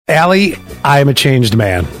Allie, I am a changed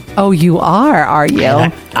man. Oh, you are you?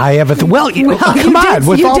 I have come on,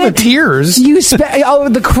 with all the tears.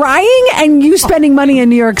 The crying and you spending money in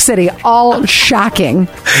New York City, all shocking.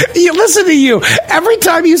 Listen to you. Every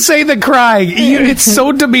time you say the crying, it's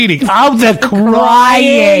so demeaning. Oh, the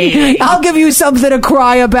crying. I'll give you something to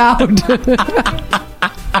cry about.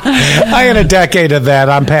 I had a decade of that.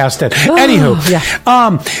 I'm past it. Anywho,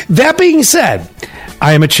 that being said,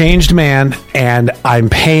 I am a changed man, and I'm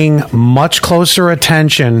paying much closer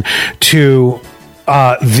attention to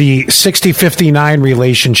the 60-59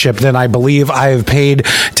 relationship than I believe I have paid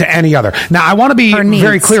to any other. Now, I want to be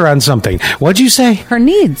very clear on something. What'd you say? Her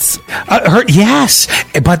needs. Yes.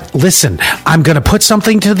 But listen, I'm going to put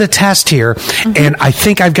something to the test here, and I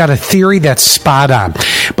think I've got a theory that's spot on.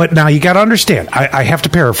 But now you got to understand, I have to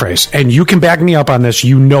paraphrase, and you can back me up on this.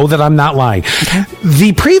 You know that I'm not lying. Okay.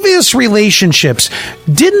 The previous relationships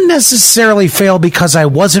didn't necessarily fail because I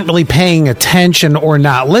wasn't really paying attention or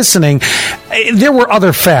not listening. There were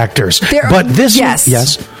other factors, but this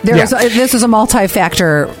this was a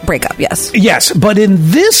multi-factor breakup. Yes, but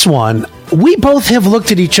in this one, we both have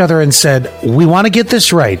looked at each other and said, we want to get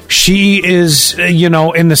this right. She is,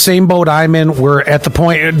 in the same boat I'm in. We're at the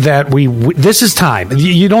point that this is time.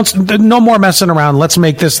 You don't, no more messing around. Let's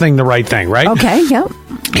make this thing the right thing, right? Okay, yeah.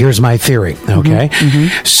 Here's my theory, okay?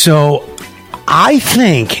 Mm-hmm. So I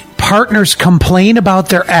think partners complain about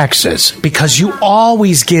their exes because you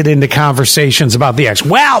always get into conversations about the ex.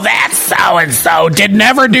 Well, that's so-and-so did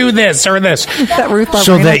never do this or this.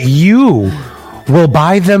 That you will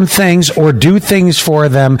buy them things or do things for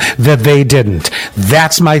them that they didn't.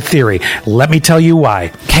 That's my theory. Let me tell you why.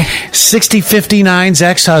 Okay. 60-59's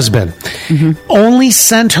ex-husband only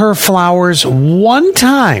sent her flowers one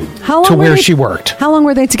time to where she worked. How long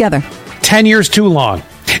were they together? 10 years too long.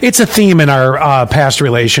 It's a theme in our past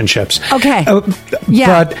relationships. Okay.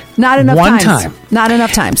 But not enough times. Not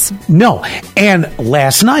enough times. No. And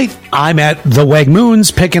last night, I'm at the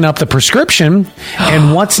Wegmoons picking up the prescription.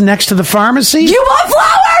 And what's next to the pharmacy? You bought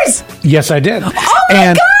flowers! Yes, I did. Oh,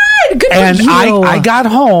 my God! Good and for you. I got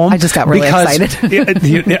home. I just got really excited.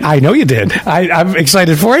 I know you did. I'm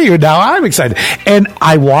excited for you. Now I'm excited. And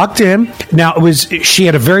I walked in. Now, she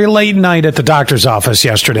had a very late night at the doctor's office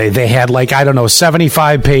yesterday. They had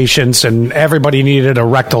 75 patients, and everybody needed a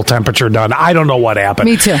rectal temperature done. I don't know what happened.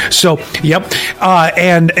 Me too. So, yep.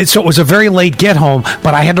 And so it was a very late get home,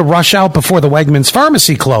 but I had to rush out before the Wegmans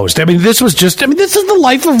pharmacy closed. This is the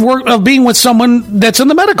life of being with someone that's in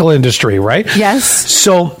the medical industry, right? Yes.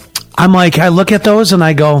 So I look at those and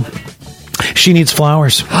I go, she needs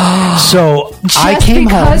flowers. So I came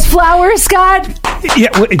home. Just because flowers, Scott? Yeah,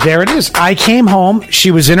 there it is. I came home. She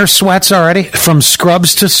was in her sweats already, from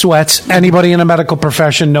scrubs to sweats. Anybody in a medical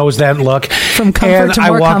profession knows that look. From comfort to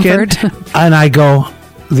more comfort. And I go,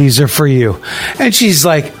 these are for you. And she's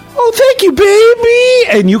like, oh, thank you,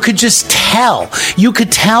 baby. And you could just tell. You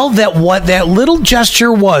could tell that what that little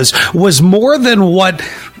gesture was more than what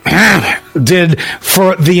did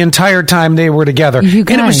for the entire time they were together. And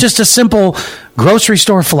it was just a simple grocery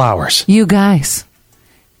store flowers. You guys,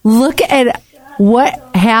 look at what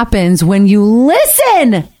happens when you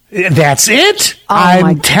listen. That's it.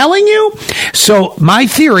 I'm telling you. So my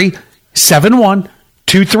theory,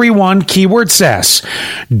 71231, keyword sass.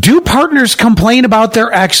 Do partners complain about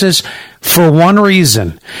their exes for one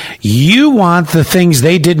reason? You want the things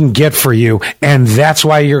they didn't get for you, and that's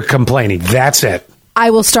why you're complaining. That's it. I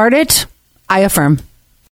will start it. I affirm.